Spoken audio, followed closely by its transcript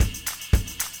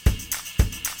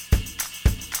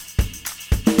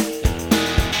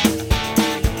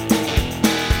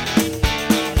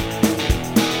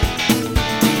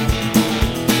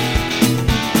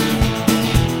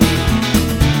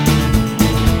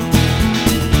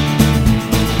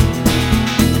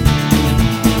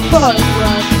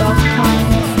Polyglot.com.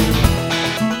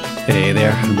 Hey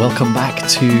there, and welcome back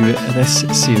to this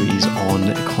series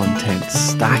on content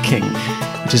stacking,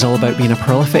 which is all about being a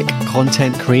prolific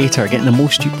content creator, getting the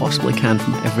most you possibly can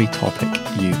from every topic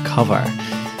you cover.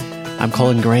 I'm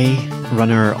Colin Gray,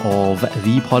 runner of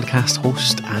The Podcast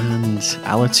Host and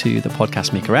Alitu, the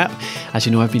Podcast Maker app. As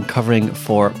you know, I've been covering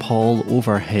for Paul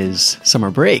over his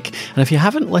summer break. And if you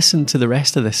haven't listened to the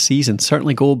rest of this season,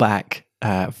 certainly go back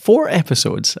 4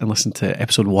 episodes and listen to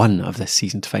episode 1 of this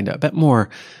season to find out a bit more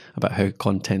about how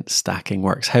content stacking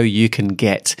works, how you can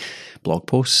get blog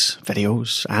posts,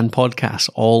 videos, and podcasts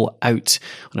all out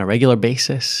on a regular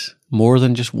basis, more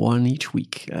than just one each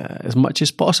week, as much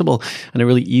as possible, in a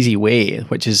really easy way,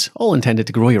 which is all intended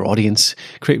to grow your audience,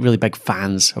 create really big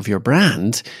fans of your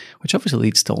brand, which obviously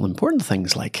leads to all important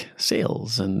things like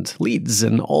sales and leads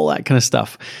and all that kind of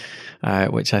stuff,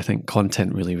 which I think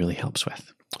content really, really helps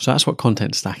with. So that's what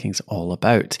content stacking is all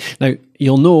about. Now,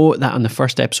 you'll know that on the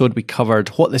first episode, we covered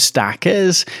what the stack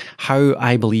is, how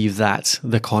I believe that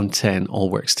the content all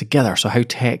works together. So how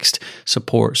text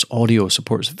supports audio,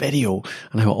 supports video,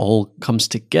 and how it all comes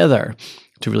together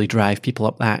to really drive people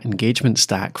up that engagement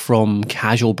stack from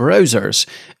casual browsers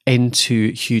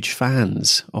into huge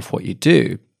fans of what you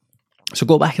do. So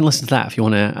go back and listen to that if you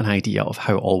want an idea of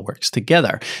how it all works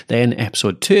together. Then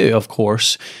episode 2, of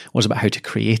course, was about how to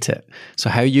create it. So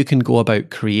how you can go about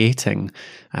creating,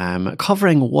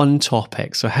 covering one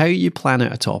topic. So how you plan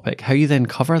out a topic, how you then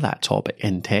cover that topic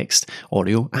in text,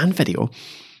 audio, and video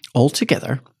all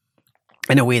together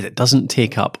in a way that doesn't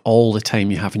take up all the time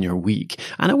you have in your week,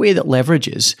 and a way that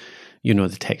leverages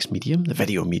the text medium, the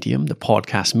video medium, the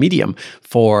podcast medium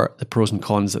for the pros and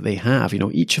cons that they have.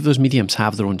 Each of those mediums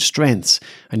have their own strengths,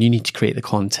 and you need to create the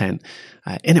content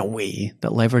in a way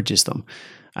that leverages them.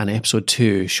 And episode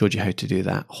 2 showed you how to do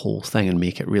that whole thing and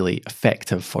make it really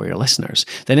effective for your listeners.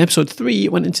 Then episode 3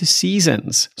 went into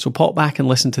seasons. So pop back and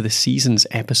listen to the seasons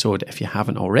episode if you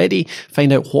haven't already.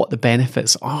 Find out what the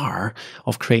benefits are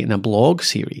of creating a blog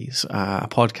series, a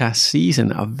podcast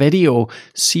season, a video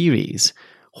series.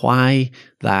 Why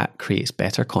that creates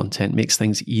better content, makes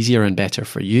things easier and better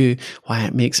for you, why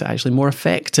it makes it actually more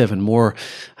effective and more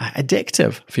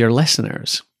addictive for your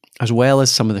listeners, as well as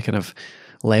some of the kind of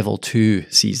level 2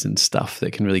 season stuff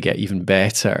that can really get even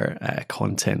better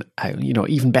content out,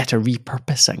 even better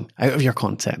repurposing out of your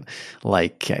content,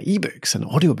 like ebooks and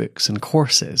audiobooks and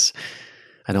courses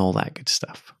and all that good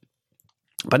stuff.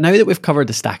 But now that we've covered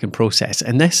the stacking process,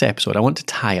 in this episode, I want to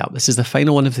tie up, this is the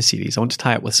final one of the series, I want to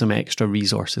tie up with some extra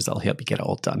resources that'll help you get it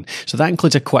all done. So that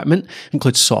includes equipment,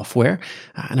 includes software,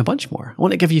 and a bunch more. I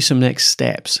want to give you some next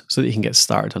steps so that you can get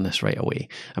started on this right away.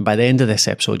 And by the end of this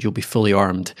episode, you'll be fully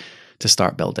armed to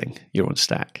start building your own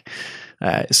stack.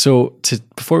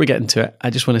 Before we get into it, I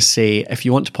just want to say, if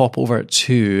you want to pop over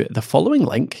to the following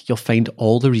link, you'll find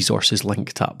all the resources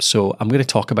linked up. So I'm going to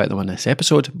talk about them on this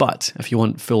episode, but if you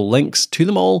want full links to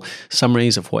them all,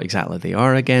 summaries of what exactly they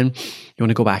are again, you want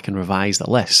to go back and revise the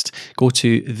list, go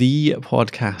to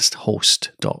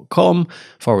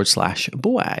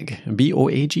thepodcasthost.com/BOAG,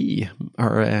 B-O-A-G,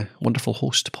 our wonderful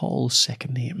host Paul's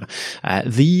second name,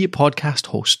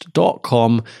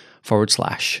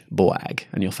 thepodcasthost.com/BOAG,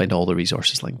 and you'll find all the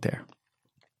resources linked there.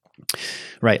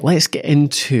 Right, let's get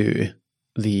into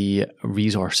the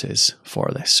resources for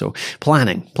this. So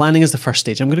planning is the first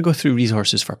stage. I'm going to go through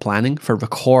resources for planning, for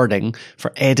recording,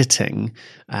 for editing,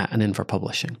 and then for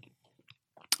publishing.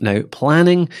 Now,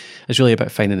 planning is really about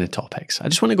finding the topics. I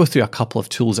just want to go through a couple of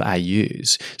tools that I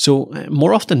use. So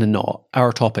more often than not,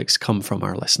 our topics come from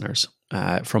our listeners,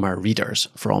 from our readers,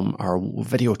 from our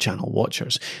video channel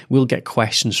watchers. We'll get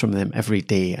questions from them every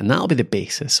day, and that'll be the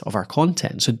basis of our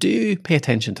content. So do pay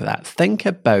attention to that. Think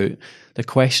about the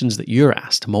questions that you're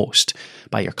asked most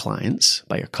by your clients,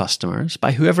 by your customers,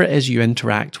 by whoever it is you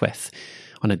interact with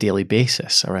on a daily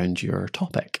basis around your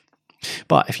topic.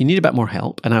 But if you need a bit more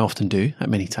help, and I often do at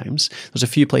many times, there's a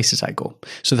few places I go.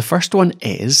 So the first one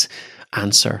is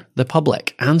Answer the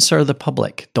Public,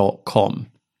 answerthepublic.com.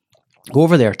 Go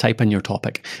over there, type in your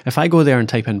topic. If I go there and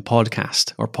type in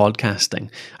podcast or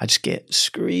podcasting, I just get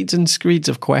screeds and screeds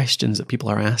of questions that people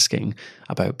are asking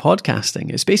about podcasting.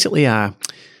 It's basically a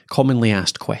commonly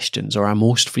asked questions or our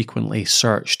most frequently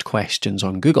searched questions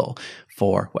on Google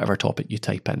for whatever topic you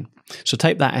type in. So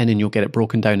type that in and you'll get it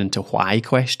broken down into why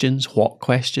questions, what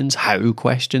questions, how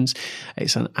questions.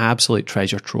 It's an absolute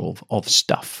treasure trove of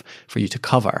stuff for you to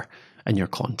cover in your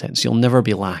content. So you'll never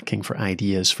be lacking for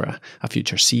ideas for a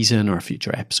future season or a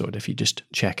future episode if you just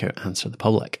check out Answer the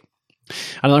Public.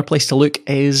 Another place to look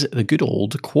is the good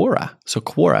old Quora. So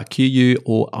Quora,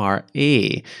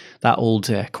 Quora, that old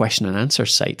question and answer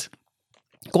site.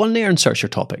 Go on there and search your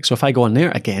topic. So if I go on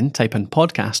there again, type in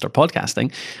podcast or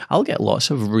podcasting, I'll get lots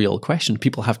of real questions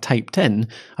people have typed in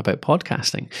about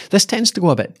podcasting. This tends to go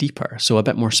a bit deeper, so a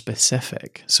bit more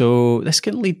specific. So this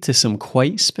can lead to some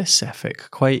quite specific,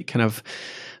 quite kind of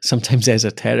sometimes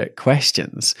esoteric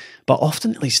questions, but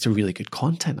often it leads to really good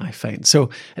content, I find. So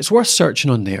it's worth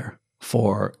searching on there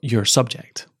for your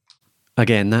subject.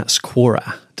 Again, that's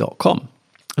Quora.com.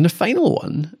 And the final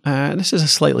one, this is a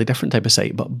slightly different type of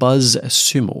site, but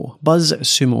BuzzSumo,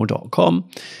 buzzsumo.com.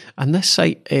 And this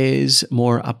site is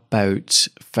more about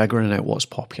figuring out what's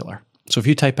popular. So if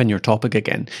you type in your topic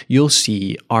again, you'll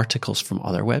see articles from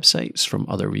other websites, from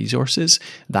other resources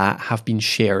that have been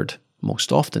shared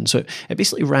most often. So it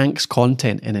basically ranks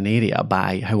content in an area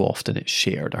by how often it's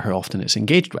shared or how often it's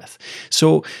engaged with.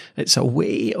 So it's a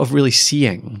way of really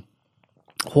seeing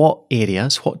what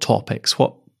areas, what topics,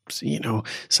 what sort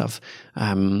of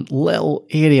little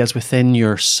areas within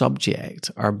your subject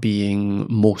are being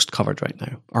most covered right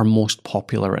now, are most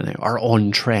popular right now, are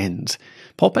on trend.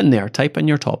 Pop in there, type in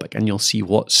your topic, and you'll see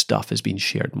what stuff is being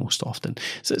shared most often.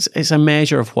 So it's a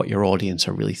measure of what your audience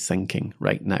are really thinking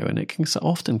right now, and it can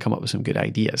often come up with some good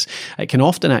ideas. It can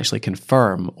often actually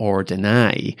confirm or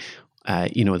deny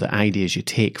the ideas you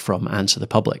take from Answer the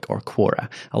Public or Quora.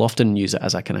 I'll often use it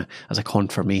as a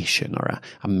confirmation or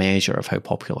a measure of how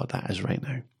popular that is right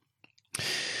now.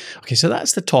 Okay, so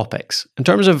that's the topics. In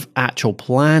terms of actual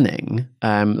planning,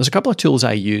 there's a couple of tools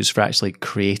I use for actually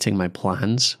creating my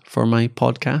plans for my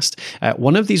podcast.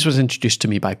 One of these was introduced to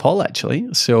me by Paul,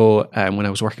 actually. So when I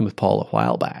was working with Paul a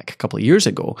while back, a couple of years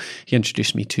ago, he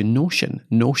introduced me to Notion,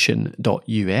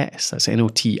 notion.us. That's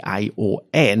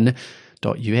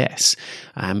Notion.us.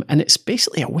 And it's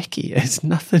basically a wiki. It's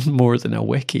nothing more than a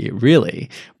wiki, really,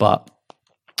 but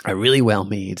a really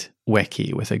well-made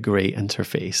wiki with a great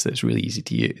interface that's really easy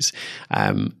to use.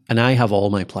 And I have all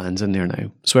my plans in there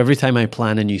now. So every time I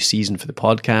plan a new season for the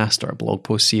podcast or a blog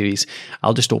post series,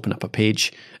 I'll just open up a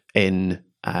page in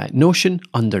Notion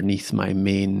underneath my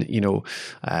main,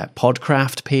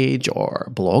 Podcraft page or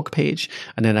blog page,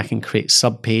 and then I can create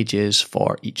sub pages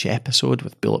for each episode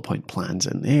with bullet point plans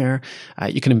in there.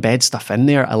 You can embed stuff in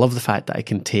there. I love the fact that I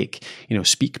can take,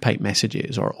 SpeakPipe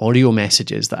messages or audio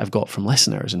messages that I've got from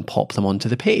listeners and pop them onto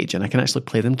the page, and I can actually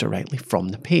play them directly from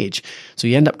the page. So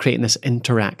you end up creating this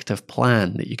interactive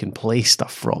plan that you can play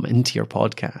stuff from into your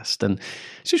podcast, and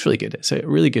it's just really good. It's a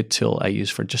really good tool I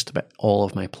use for just about all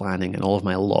of my planning and all of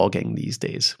my logging these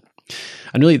days.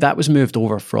 And really that was moved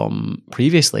over from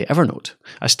previously Evernote.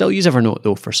 I still use Evernote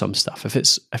though for some stuff. If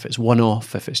it's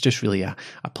one-off, if it's just really a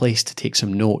place to take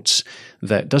some notes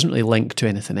that doesn't really link to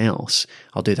anything else,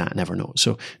 I'll do that in Evernote.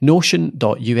 So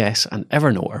Notion.us and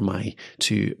Evernote are my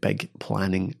two big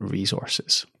planning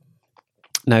resources.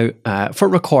 Now, for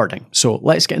recording, so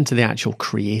let's get into the actual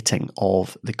creating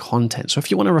of the content. So if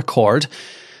you want to record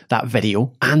that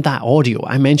video and that audio,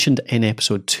 I mentioned in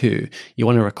episode 2, you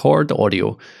want to record the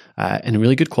audio in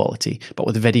really good quality, but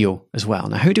with video as well.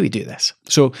 Now, how do we do this?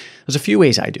 So there's a few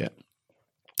ways I do it.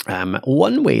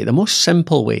 One way, the most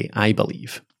simple way, I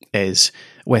believe, is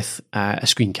with a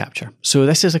screen capture. So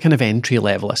this is a kind of entry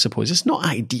level, I suppose. It's not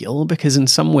ideal because in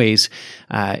some ways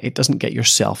it doesn't get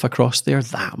yourself across there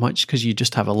that much because you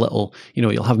just have a little,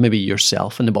 you'll have maybe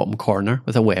yourself in the bottom corner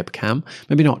with a webcam,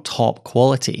 maybe not top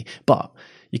quality, but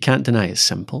you can't deny it's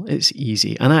simple, it's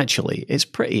easy, and actually it's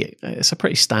a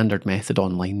pretty standard method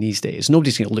online these days.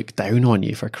 Nobody's going to look down on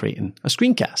you for creating a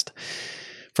screencast.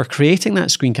 For creating that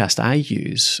screencast, I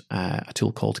use a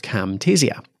tool called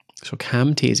Camtasia. So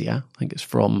Camtasia, I think it's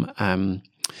from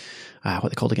what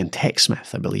they called again,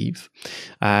 TechSmith, I believe.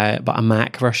 But a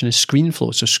Mac version is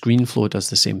ScreenFlow. So ScreenFlow does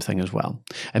the same thing as well.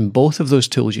 In both of those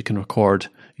tools, you can record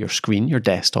your screen, your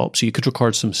desktop. So you could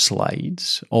record some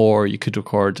slides, or you could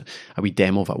record a wee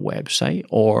demo of a website,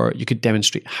 or you could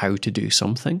demonstrate how to do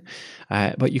something.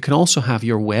 But you can also have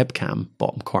your webcam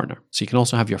bottom corner. So you can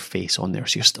also have your face on there.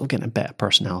 So you're still getting a bit of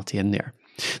personality in there.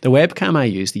 The webcam I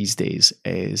use these days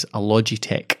is a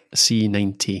Logitech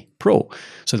C90 Pro.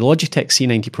 So the Logitech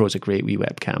C90 Pro is a great wee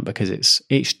webcam because it's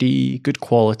HD, good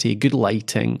quality, good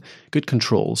lighting, good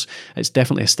controls. It's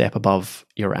definitely a step above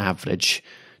your average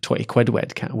 20 quid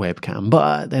webcam,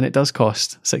 but then it does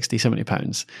cost 60, 70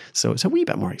 pounds. So it's a wee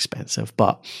bit more expensive,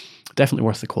 but definitely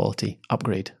worth the quality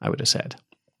upgrade, I would have said.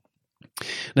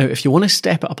 Now, if you want to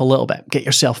step it up a little bit, get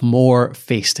yourself more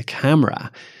face to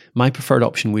camera, my preferred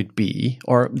option would be,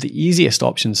 or the easiest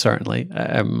option certainly,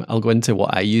 I'll go into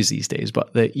what I use these days,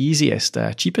 but the easiest,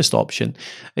 cheapest option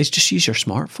is just use your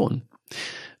smartphone.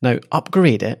 Now,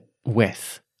 upgrade it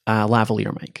with a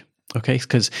lavalier mic. Okay,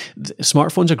 because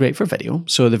smartphones are great for video,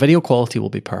 so the video quality will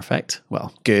be perfect,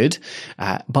 well, good,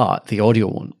 but the audio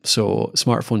won't. So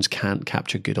smartphones can't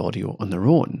capture good audio on their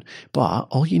own, but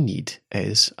all you need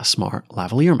is a smart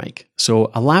lavalier mic. So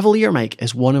a lavalier mic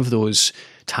is one of those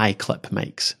tie clip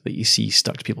mics that you see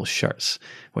stuck to people's shirts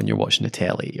when you're watching the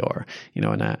telly or, in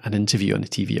an interview on the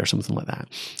TV or something like that.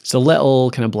 It's a little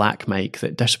kind of black mic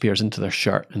that disappears into their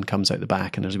shirt and comes out the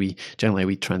back, and there's generally a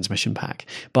wee transmission pack.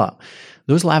 But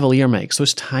those lavalier mics,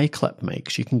 those tie clip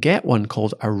mics, you can get one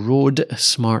called a Rode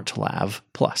Smart Lav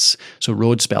Plus. So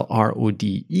Rode spelled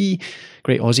R-O-D-E,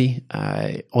 great Aussie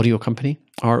audio company,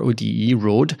 R-O-D-E,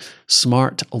 Rode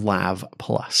Smart Lav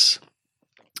Plus.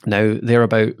 Now, they're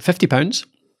about £50.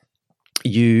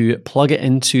 You plug it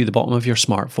into the bottom of your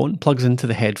smartphone, plugs into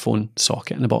the headphone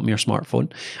socket in the bottom of your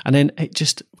smartphone, and then it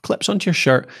just clips onto your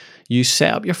shirt. You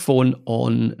set up your phone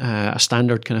on a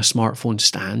standard kind of smartphone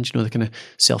stand, the kind of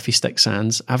selfie stick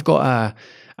stands. I've got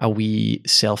a wee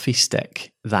selfie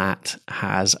stick that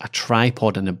has a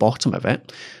tripod in the bottom of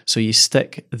it. So you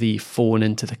stick the phone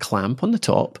into the clamp on the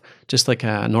top, just like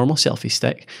a normal selfie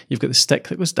stick. You've got the stick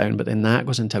that goes down, but then that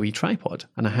goes into a wee tripod.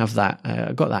 And I have that,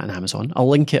 I got that on Amazon. I'll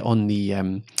link it on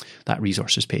the that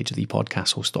resources page,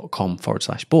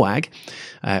 thepodcasthost.com/BOAG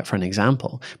for an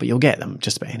example. But you'll get them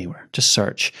just about anywhere. Just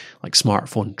search like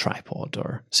smartphone tripod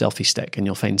or selfie stick, and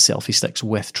you'll find selfie sticks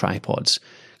with tripods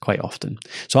quite often.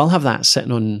 So I'll have that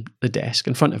sitting on the desk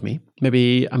in front of me,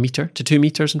 maybe 1 meter to 2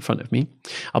 meters in front of me.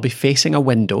 I'll be facing a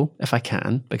window if I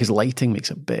can, because lighting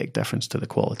makes a big difference to the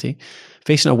quality.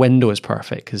 Facing a window is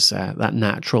perfect because that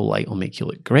natural light will make you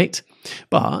look great.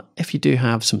 But if you do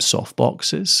have some soft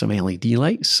boxes, some LED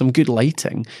lights, some good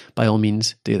lighting, by all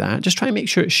means do that. Just try and make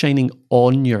sure it's shining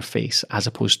on your face as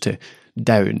opposed to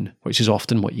down, which is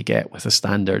often what you get with a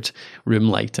standard room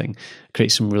lighting. Create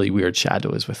some really weird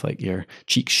shadows with like your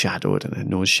cheeks shadowed and a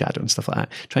nose shadow and stuff like that.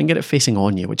 Try and get it facing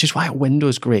on you, which is why a window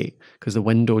is great, because the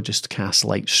window just casts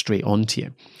light straight onto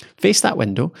you. Face that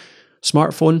window,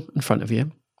 smartphone in front of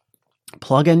you,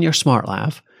 plug in your smart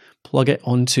lav, clip it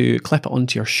onto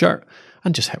your shirt,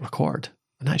 and just hit record.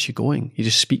 And that's you going. You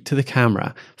just speak to the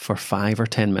camera for 5 or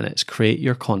 10 minutes, create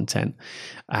your content,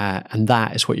 and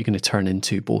that is what you're going to turn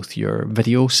into both your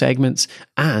video segments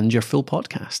and your full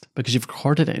podcast, because you've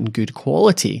recorded it in good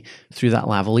quality through that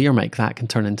lavalier mic. That can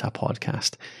turn into a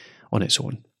podcast on its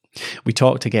own. We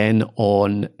talked again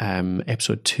on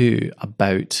episode 2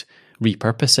 about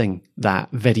repurposing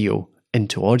that video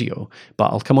into audio, but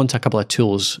I'll come on to a couple of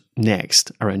tools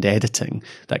next around editing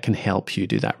that can help you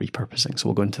do that repurposing. So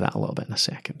we'll go into that a little bit in a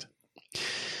second.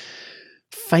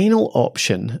 Final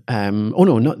option.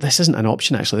 This isn't an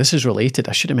option actually. This is related.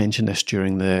 I should have mentioned this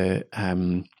during the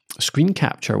screen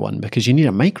capture one, because you need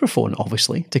a microphone,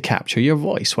 obviously, to capture your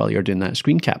voice while you're doing that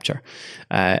screen capture.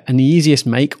 And the easiest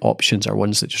mic options are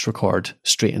ones that just record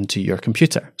straight into your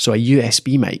computer. So a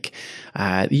USB mic.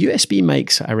 The USB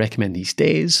mics I recommend these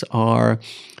days are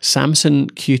Samson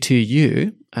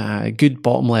Q2U. Good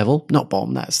bottom level, not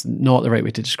bottom, that's not the right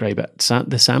way to describe it.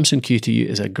 The Samson Q2U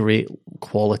is a great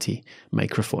quality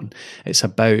microphone. It's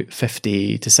about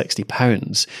 50 to 60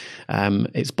 pounds.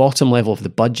 It's bottom level of the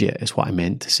budget is what I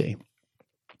meant to say.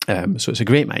 So it's a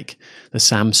great mic, the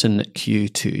Samson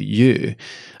Q2U.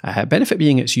 Benefit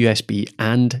being it's USB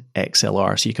and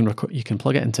XLR, so you can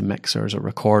plug it into mixers or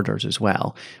recorders as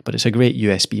well. But it's a great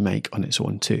USB mic on its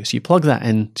own too. So you plug that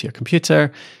into your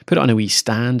computer, put it on a wee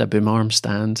stand, a boom arm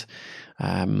stand,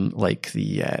 like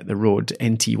the Rode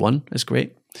NT1 is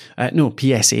great.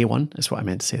 PSA1 is what I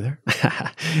meant to say there.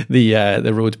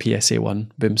 The Rode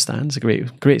PSA1 boom stand is a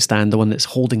great stand, the one that's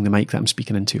holding the mic that I'm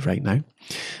speaking into right now.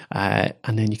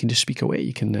 And then you can just speak away.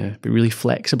 You can be really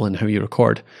flexible in how you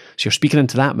record. So you're speaking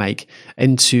into that mic,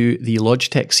 into the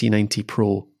Logitech C90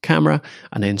 Pro camera,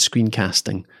 and then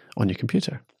screencasting on your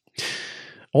computer.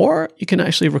 Or you can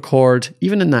actually record,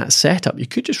 even in that setup, you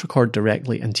could just record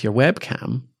directly into your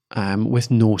webcam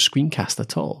with no screencast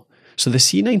at all. So the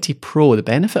C90 Pro, the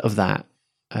benefit of that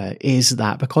is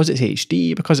that because it's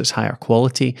HD, because it's higher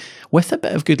quality, with a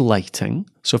bit of good lighting,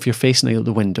 so if you're facing out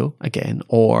the window again,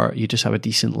 or you just have a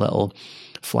decent little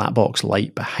flat box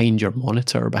light behind your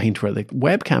monitor, behind where the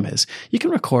webcam is, you can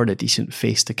record a decent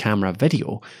face-to-camera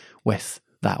video with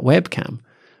that webcam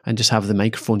and just have the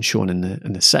microphone shown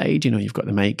in the side. You've got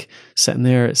the mic sitting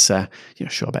there. It's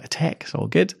show a bit of tech. It's all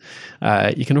good.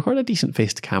 You can record a decent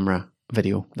face-to-camera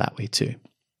video that way too.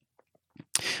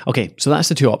 Okay, so that's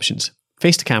the two options.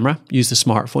 face to camera, use the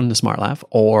smartphone, the SmartLav,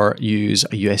 or use a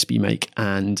USB mic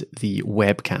and the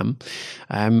webcam.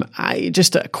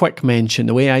 Just a quick mention,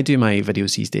 the way I do my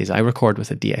videos these days, I record with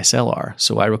a DSLR.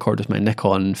 So I record with my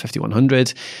Nikon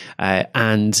 5100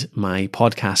 and my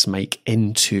podcast mic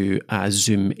into a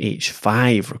Zoom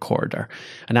H5 recorder.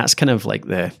 And that's kind of like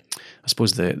the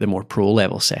more pro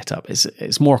level setup.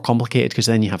 It's more complicated because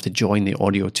then you have to join the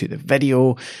audio to the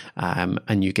video,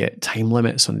 and you get time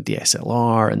limits on the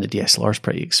DSLR, and the DSLR is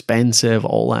pretty expensive,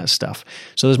 all that stuff.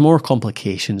 So there's more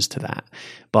complications to that.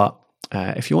 But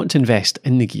if you want to invest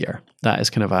in the gear, that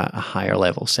is kind of a higher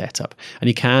level setup. And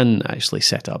you can actually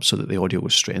set up so that the audio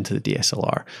goes straight into the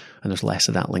DSLR and there's less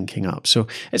of that linking up. So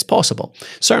it's possible.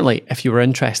 Certainly, if you were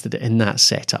interested in that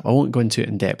setup, I won't go into it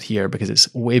in depth here because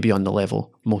it's way beyond the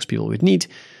level most people would need.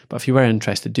 But if you were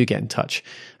interested, do get in touch.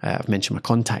 I've mentioned my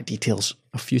contact details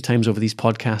a few times over these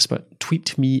podcasts, but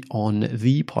tweet me on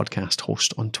the podcast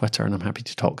host on Twitter and I'm happy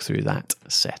to talk through that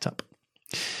setup.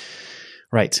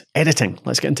 Right, editing.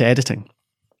 Let's get into editing.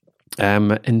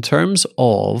 In terms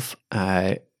of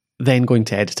then going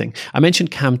to editing, I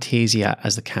mentioned Camtasia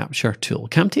as the capture tool.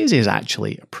 Camtasia is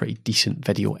actually a pretty decent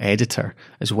video editor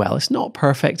as well. It's not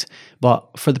perfect,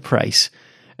 but for the price,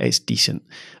 it's decent.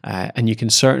 And you can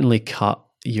certainly cut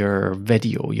your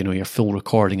video, your full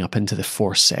recording up into the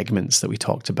 4 segments that we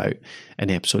talked about in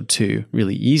episode 2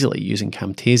 really easily using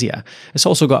Camtasia. It's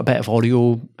also got a bit of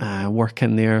audio work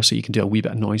in there, so you can do a wee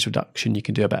bit of noise reduction, you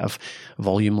can do a bit of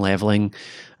volume leveling.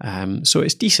 So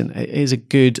it's decent. It is a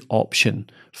good option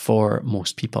for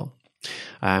most people.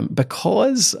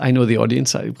 Because I know the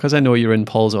audience, because I know you're in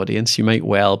Paul's audience, you might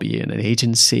well be in an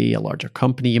agency, a larger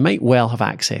company, you might well have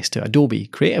access to Adobe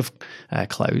Creative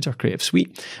Cloud or Creative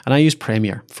Suite, and I use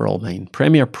Premiere for all mine.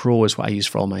 Premiere Pro is what I use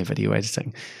for all my video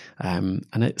editing, and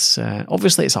it's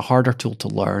obviously it's a harder tool to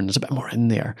learn, there's a bit more in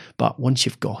there, but once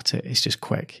you've got it, it's just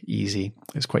quick, easy,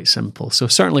 it's quite simple. So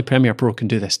certainly Premiere Pro can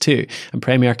do this too, and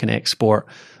Premiere can export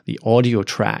the audio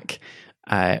track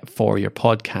for your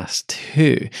podcast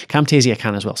too. Camtasia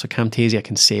can as well. So Camtasia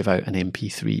can save out an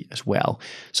MP3 as well,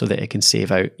 so that it can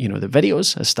save out, the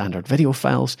videos as standard video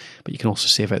files, but you can also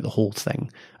save out the whole thing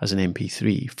as an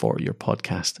MP3 for your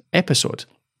podcast episode.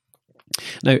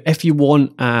 Now, if you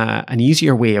want an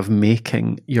easier way of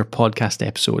making your podcast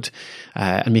episode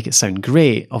and make it sound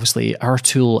great, obviously our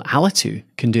tool Alitu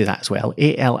can do that as well.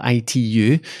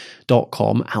 alitu.com,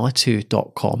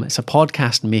 alitu.com. It's a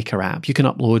podcast maker app. You can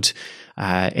upload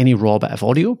any raw bit of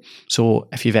audio. So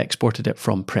if you've exported it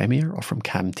from Premiere or from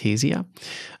Camtasia,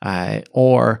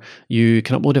 or you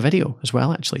can upload a video as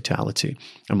well, actually, to Alitu,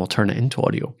 and we'll turn it into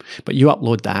audio. But you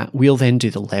upload that. We'll then do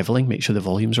the leveling, make sure the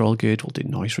volumes are all good. We'll do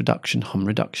noise reduction, hum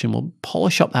reduction. We'll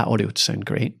polish up that audio to sound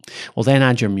great. We'll then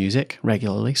add your music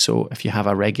regularly. So if you have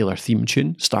a regular theme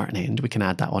tune, start and end, we can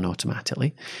add that on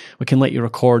automatically. We can let you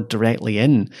record directly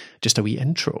in just a wee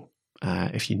intro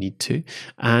if you need to,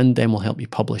 and then we'll help you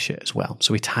publish it as well.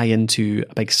 So we tie into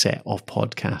a big set of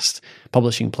podcast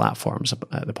publishing platforms,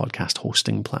 the podcast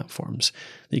hosting platforms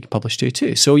that you can publish to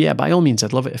too. So yeah, by all means,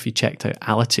 I'd love it if you checked out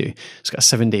Alitu. It's got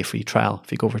a 7-day free trial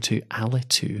if you go over to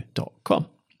alitu.com.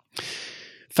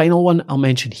 Final one I'll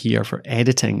mention here for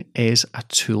editing is a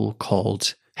tool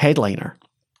called Headliner.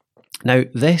 Now,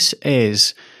 this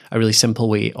is a really simple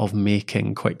way of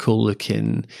making quite cool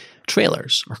looking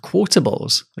trailers or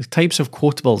quotables, the types of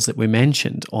quotables that we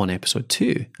mentioned on episode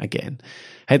 2 again.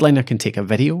 Headliner can take a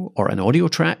video or an audio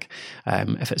track.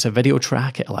 If it's a video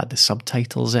track, it'll add the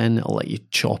subtitles in, it'll let you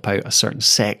chop out a certain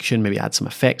section, maybe add some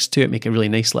effects to it, make a really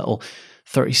nice little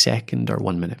 30-second or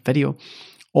 1-minute video.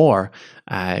 Or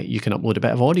you can upload a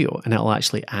bit of audio and it'll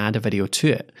actually add a video to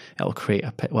it. It'll create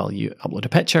you upload a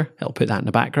picture, it'll put that in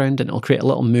the background and it'll create a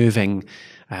little moving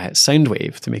sound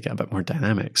wave to make it a bit more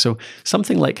dynamic. So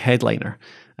something like Headliner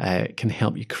can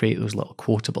help you create those little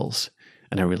quotables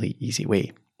in a really easy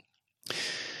way.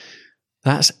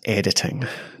 That's editing.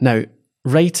 Now,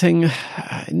 writing,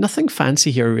 nothing fancy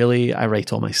here really. I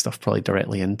write all my stuff probably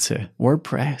directly into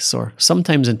WordPress or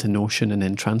sometimes into Notion and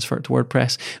then transfer it to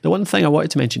WordPress. The one thing I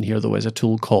wanted to mention here though is a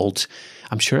tool called,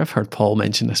 I'm sure I've heard Paul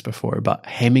mention this before, but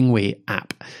Hemingway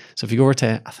App. So if you go over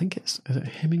to, I think is it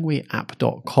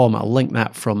hemingwayapp.com, I'll link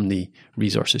that from the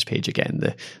resources page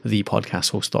again,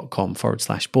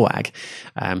 thepodcasthost.com/boag.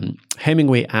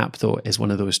 Hemingway App though is one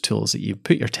of those tools that you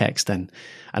put your text in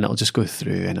and it'll just go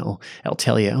through and it'll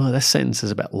tell you, oh, this sentence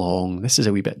is a bit long, this is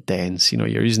a wee bit dense, you're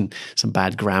using some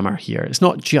bad grammar here. It's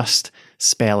not just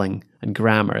spelling and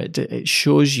grammar, it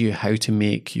shows you how to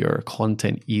make your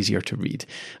content easier to read.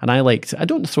 And I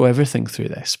don't throw everything through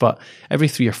this, but every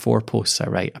 3 or 4 posts I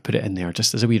write, I put it in there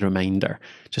just as a wee reminder,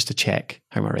 just to check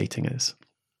how my writing is.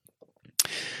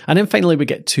 And then finally, we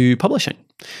get to publishing.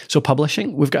 So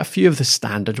publishing, we've got a few of the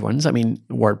standard ones. I mean,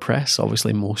 WordPress,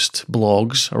 obviously most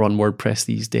blogs are on WordPress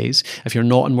these days. If you're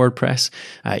not on WordPress,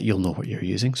 you'll know what you're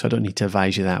using, so I don't need to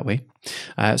advise you that way.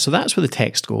 So that's where the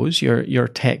text goes. Your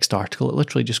text article, it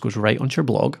literally just goes right onto your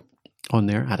blog on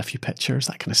there, add a few pictures,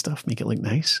 that kind of stuff, make it look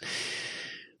nice.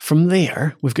 From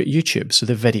there, we've got YouTube. So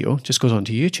the video just goes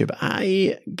onto YouTube.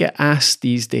 I get asked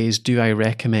these days, do I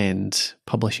recommend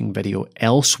publishing video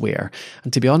elsewhere?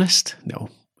 And to be honest, no.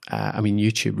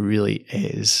 YouTube really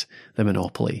is the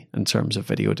monopoly in terms of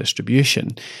video distribution.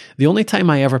 The only time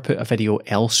I ever put a video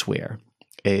elsewhere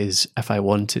is if I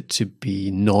want it to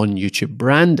be non-YouTube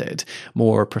branded,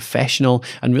 more professional,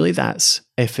 and really that's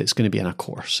if it's going to be in a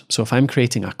course. So if I'm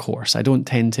creating a course, I don't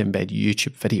tend to embed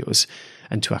YouTube videos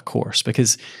into a course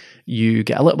because you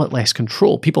get a little bit less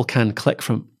control. People can click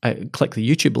the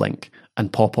YouTube link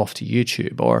and pop off to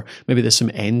YouTube, or maybe there's some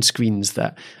end screens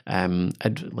that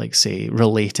like say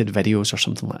related videos or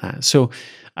something like that. So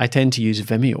I tend to use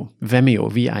Vimeo,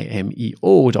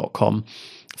 Vimeo.com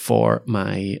for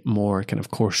my more kind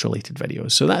of course related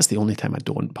videos. So that's the only time I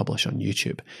don't publish on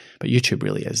YouTube. But YouTube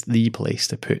really is the place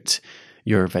to put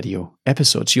your video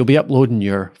episodes. You'll be uploading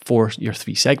your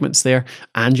 3 segments there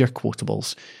and your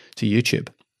quotables to YouTube.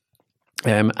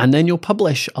 And then you'll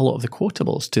publish a lot of the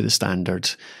quotables to the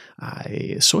standard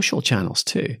social channels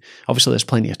too. Obviously, there's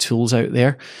plenty of tools out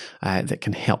there that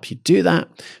can help you do that,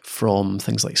 from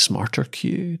things like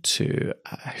SmarterQueue to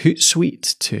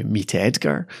Hootsuite to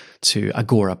MeetEdgar to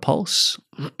Agorapulse.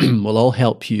 Will all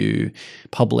help you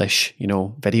publish,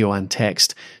 video and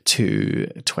text to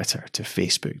Twitter, to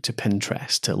Facebook, to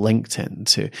Pinterest, to LinkedIn,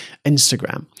 to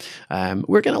Instagram.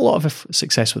 We're getting a lot of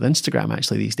success with Instagram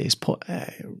actually these days.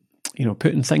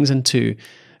 Putting things into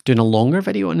doing a longer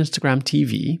video on Instagram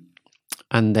TV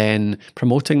and then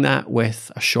promoting that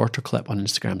with a shorter clip on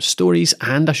Instagram stories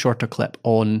and a shorter clip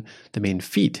on the main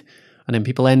feed. And then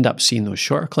people end up seeing those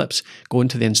shorter clips, going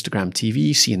to the Instagram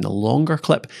TV, seeing the longer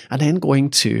clip, and then going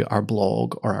to our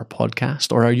blog or our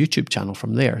podcast or our YouTube channel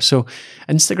from there. So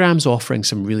Instagram's offering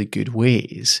some really good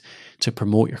ways to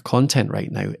promote your content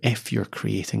right now if you're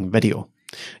creating video.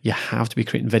 You have to be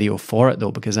creating video for it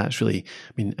though, because that's really,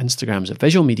 Instagram's a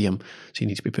visual medium, so you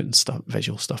need to be putting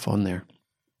visual stuff on there.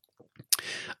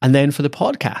 And then for the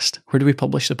podcast, where do we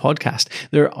publish the podcast?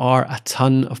 There are a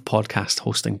ton of podcast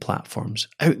hosting platforms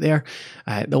out there.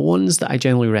 The ones that I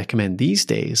generally recommend these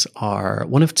days are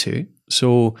one of two.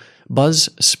 So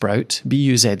Buzzsprout,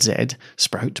 B-U-Z-Z,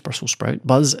 Sprout, Brussels sprout,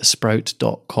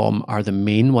 buzzsprout.com are the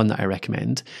main one that I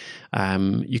recommend.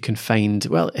 You can find,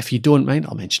 if you don't mind,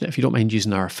 I'll mention it. If you don't mind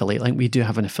using our affiliate link, we do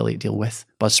have an affiliate deal with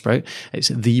Buzzsprout. It's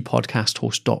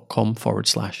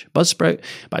thepodcasthost.com/Buzzsprout.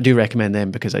 But I do recommend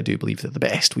them because I do believe they're the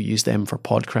best. We use them for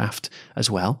Podcraft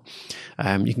as well.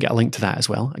 You can get a link to that as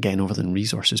well, again, over the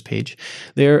resources page.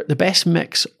 They're the best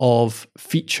mix of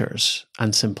features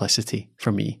and simplicity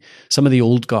for me. Some of the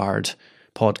old guard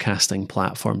podcasting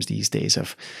platforms these days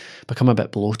have become a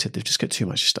bit bloated. They've just got too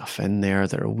much stuff in there.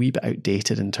 They're a wee bit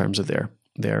outdated in terms of their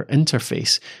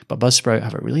interface. But Buzzsprout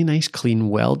have a really nice, clean,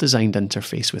 well-designed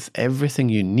interface with everything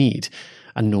you need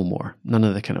and no more. None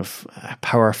of the kind of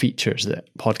power features that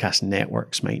podcast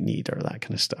networks might need or that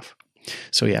kind of stuff.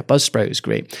 So yeah, Buzzsprout is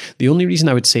great. The only reason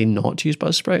I would say not to use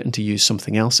Buzzsprout and to use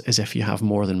something else is if you have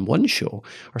more than one show,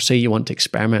 or say you want to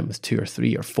experiment with 2 or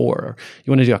 3 or 4, or you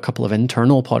want to do a couple of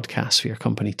internal podcasts for your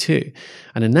company too.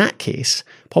 And in that case,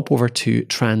 pop over to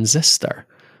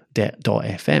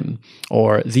transistor.fm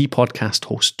or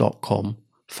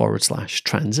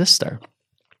thepodcasthost.com/transistor.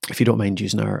 If you don't mind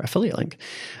using our affiliate link.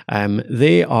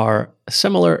 They are a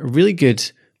similar, really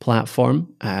good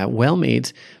platform, well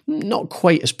made, not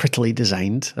quite as prettily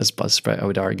designed as Buzzsprout, I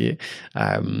would argue.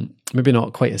 Maybe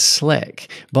not quite as slick,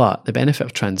 but the benefit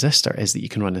of Transistor is that you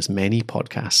can run as many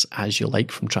podcasts as you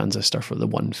like from Transistor for the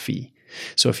one fee.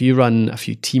 So if you run a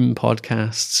few team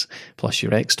podcasts, plus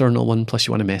your external one, plus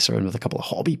you want to mess around with a couple of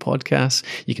hobby podcasts,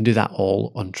 you can do that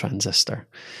all on Transistor.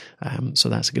 So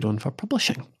that's a good one for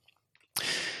publishing.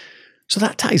 So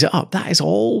that ties it up. That is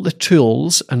all the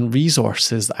tools and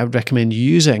resources that I would recommend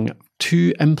using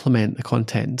to implement the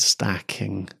content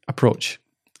stacking approach.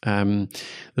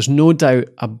 There's no doubt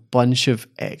a bunch of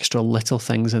extra little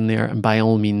things in there, and by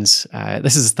all means,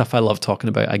 this is the stuff I love talking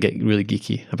about. I get really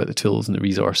geeky about the tools and the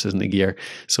resources and the gear.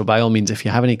 So by all means, if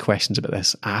you have any questions about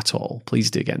this at all,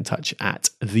 please do get in touch at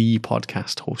the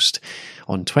podcast host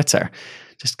on Twitter.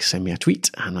 Just send me a tweet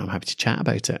and I'm happy to chat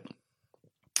about it.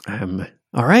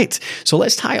 All right, so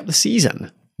let's tie up the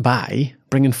season by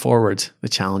bringing forward the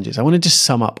challenges. I want to just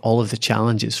sum up all of the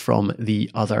challenges from the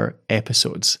other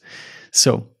episodes.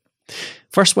 So,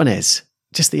 first one is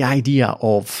just the idea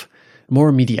of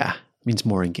more media means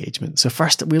more engagement. So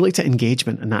first, we looked at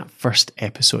engagement in that first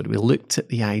episode. We looked at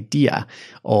the idea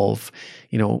of,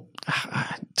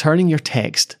 turning your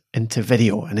text into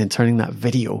video and then turning that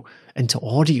video into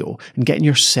audio and getting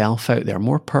yourself out there,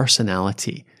 more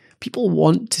personality. People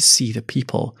want to see the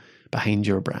people behind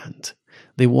your brand.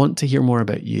 They want to hear more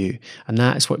about you, and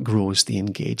that is what grows the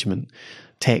engagement.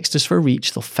 Text is for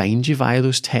reach. They'll find you via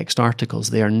those text articles.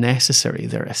 They are necessary.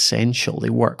 They're essential. They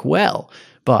work well,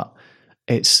 but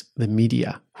it's the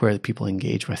media where the people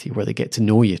engage with you, where they get to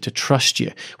know you, to trust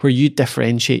you, where you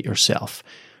differentiate yourself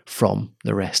from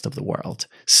the rest of the world.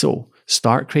 So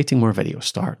start creating more videos,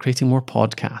 start creating more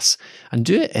podcasts, and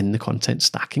do it in the content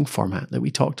stacking format that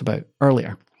we talked about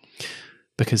earlier,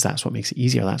 because that's what makes it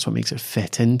easier. That's what makes it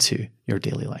fit into your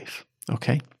daily life.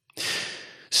 Okay.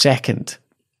 Second,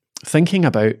 thinking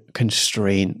about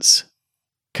constraints,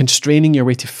 constraining your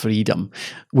way to freedom.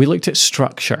 We looked at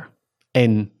structure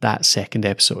in that second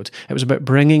episode. It was about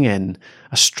bringing in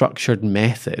a structured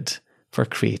method for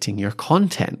creating your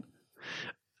content.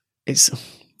 There's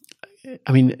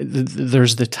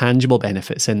the tangible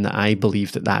benefits in that I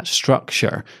believe that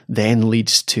structure then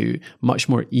leads to much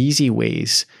more easy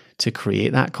ways to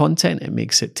create that content. It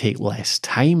makes it take less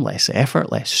time, less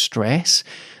effort, less stress.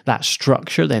 That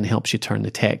structure then helps you turn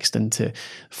the text into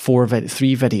 3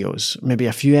 videos, maybe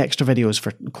a few extra videos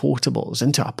for quotables,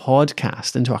 into a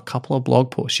podcast, into a couple of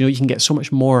blog posts. You can get so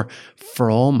much more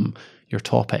from your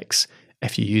topics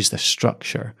if you use this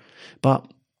structure. But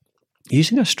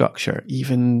using a structure,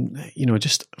 even,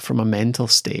 just from a mental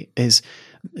state, is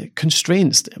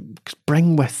constraints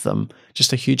bring with them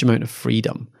just a huge amount of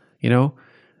freedom.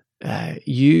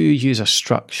 You use a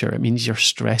structure, it means you're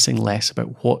stressing less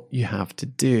about what you have to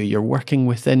do. You're working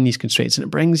within these constraints, and it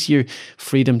brings you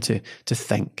freedom to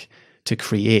think, to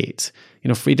create,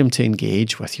 freedom to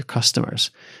engage with your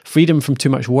customers, freedom from too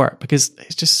much work, because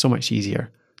it's just so much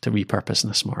easier to repurpose in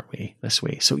a smart way this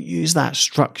way. So use that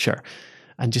structure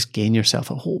and just gain yourself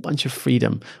a whole bunch of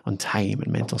freedom on time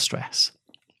and mental stress.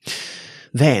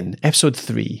 Then, episode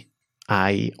 3,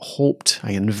 I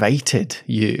invited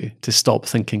you to stop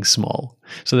thinking small.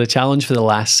 So the challenge for the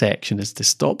last section is to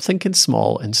stop thinking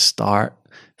small and start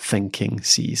thinking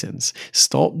seasons.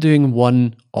 Stop doing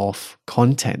one-off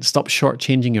content. Stop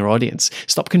shortchanging your audience.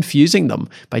 Stop confusing them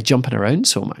by jumping around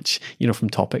so much, from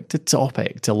topic to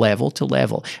topic, to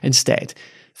level. Instead,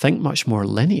 think much more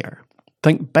linear.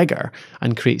 Think bigger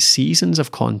and create seasons of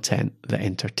content that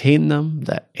entertain them,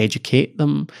 that educate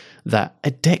them, that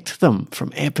addict them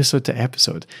from episode to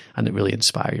episode, and that really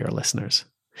inspire your listeners.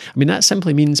 That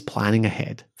simply means planning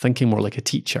ahead, thinking more like a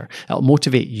teacher. It'll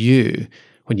motivate you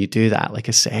when you do that, like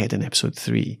I said in episode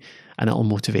 3, and it'll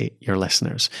motivate your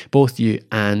listeners. Both you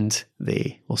and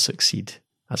they will succeed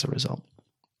as a result.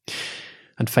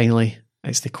 And finally,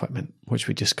 it's the equipment, which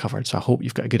we just covered. So I hope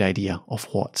you've got a good idea of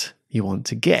what you want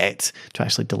to get to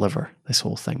actually deliver this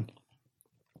whole thing.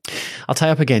 I'll tie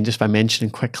up again just by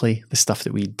mentioning quickly the stuff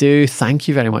that we do. Thank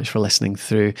you very much for listening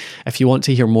through. If you want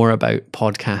to hear more about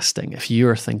podcasting, if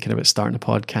you're thinking about starting a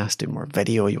podcast, doing more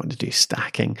video, you want to do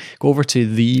stacking, go over to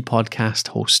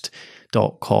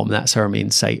thepodcasthost.com. That's our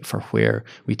main site for where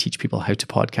we teach people how to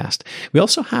podcast. We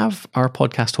also have our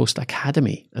Podcast Host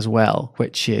Academy as well,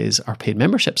 which is our paid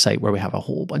membership site where we have a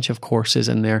whole bunch of courses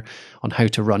in there on how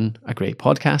to run a great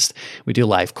podcast. We do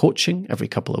live coaching every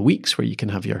couple of weeks where you can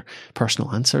have your personal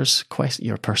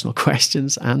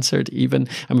questions answered even.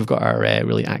 And we've got our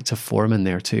really active forum in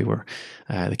there too, where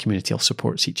the community all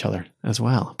supports each other as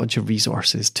well. A bunch of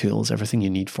resources, tools, everything you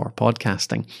need for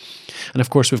podcasting. And of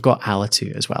course, we've got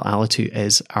Alitu as well. Alitu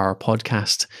is our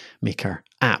podcast maker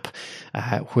app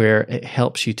where it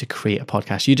helps you to create a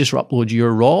podcast. You just upload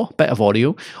your raw bit of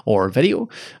audio or video,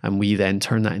 and we then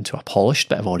turn that into a polished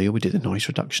bit of audio. We do the noise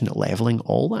reduction, the leveling,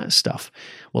 all that stuff.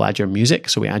 We'll add your music,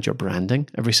 so we add your branding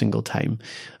every single time.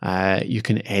 You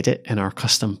can edit in our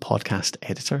custom podcast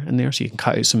editor in there, so you can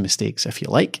cut out some mistakes if you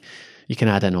like. You can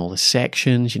add in all the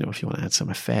sections, if you want to add some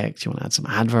effects, you want to add some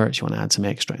adverts, you want to add some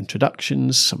extra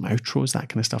introductions, some outros, that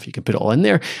kind of stuff. You can put it all in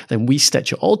there. Then we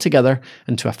stitch it all together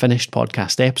into a finished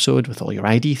podcast episode with all your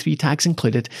ID3 tags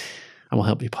included, and we'll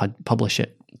help you publish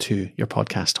it to your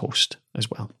podcast host as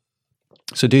well.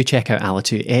 So do check out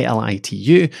Alitu,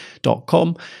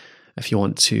 alitu.com, if you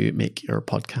want to make your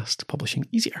podcast publishing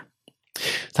easier.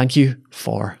 Thank you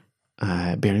for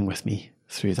bearing with me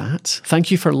through that. Thank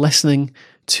you for listening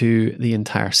to the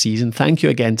entire season. Thank you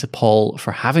again to Paul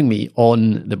for having me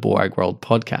on the Boag World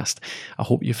podcast. I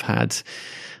hope you've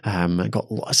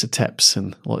got lots of tips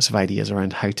and lots of ideas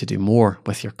around how to do more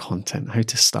with your content, how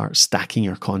to start stacking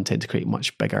your content to create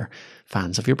much bigger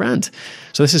fans of your brand.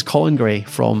 So this is Colin Gray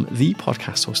from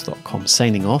thepodcasthost.com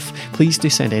signing off. Please do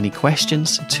send any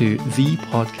questions to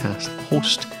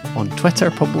thepodcasthost on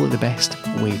Twitter, probably the best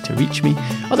way to reach me.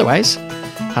 Otherwise,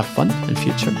 have fun in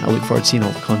future. I look forward to seeing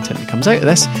all the content that comes out of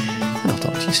this, and I'll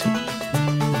talk to you soon.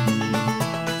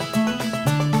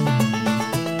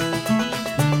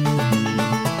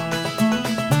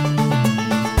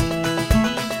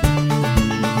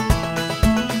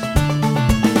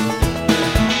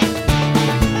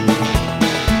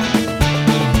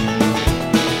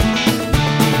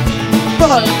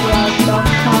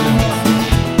 Boagworld.com